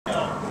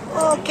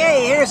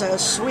Okay, here's a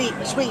sweet,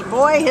 sweet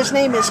boy. His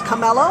name is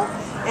Camello,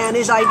 and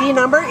his ID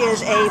number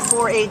is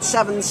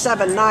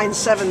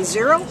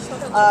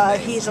A4877970.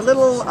 He's a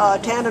little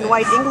tan and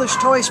white English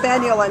toy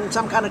spaniel and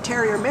some kind of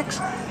terrier mix.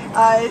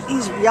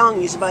 He's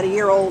young, he's about a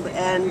year old,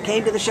 and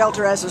came to the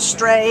shelter as a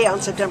stray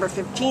on September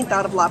 15th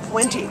out of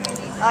Puente.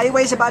 He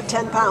weighs about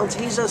 10 pounds.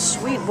 He's a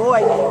sweet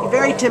boy,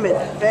 very timid,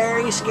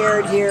 very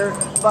scared here,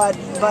 but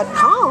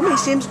calm. He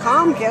seems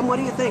calm, Kim. What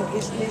do you think?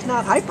 He's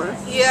not hyper.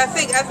 Yeah, I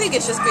think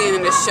it's just being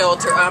in the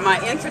shelter. I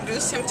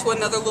introduced him to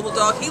another little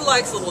dog. He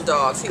likes little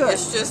dogs.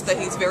 It's just that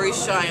he's very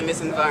shy in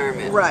this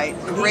environment. Right.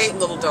 Great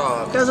little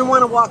dog. Doesn't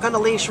want to walk on a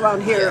leash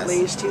around here, at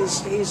least.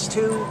 He's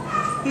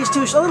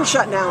a little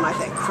shut down, I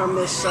think, from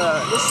this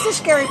this is a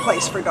scary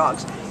place for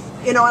dogs.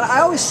 You know, and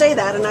I always say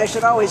that, and I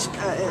should always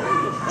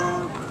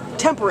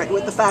temper it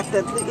with the fact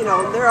that, you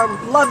know, there are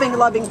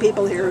loving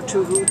people here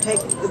who take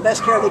the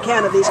best care they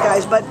can of these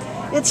guys, but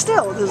it's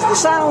still, there's the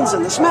sounds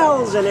and the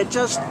smells, and it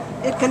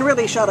can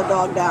really shut a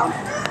dog down.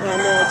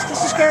 And it's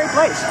just a scary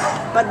place.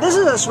 But this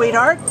is a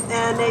sweetheart,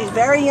 and he's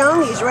very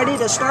young. He's ready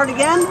to start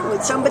again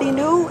with somebody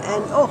new,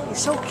 and oh, he's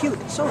so cute,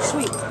 so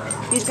sweet.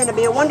 He's going to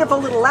be a wonderful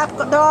little lap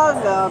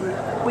dog.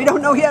 We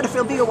don't know yet if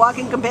he'll be a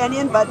walking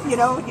companion, but, you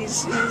know,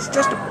 he's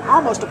just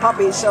almost a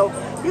puppy, so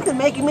you can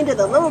make him into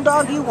the little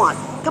dog you want.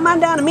 Come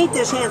on down and meet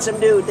this handsome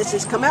dude. This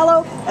is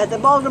Camello at the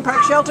Baldwin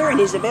Park Shelter, and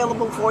he's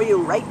available for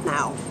you right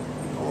now.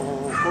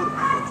 Oh,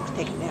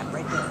 take a nap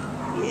right there.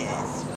 Yes.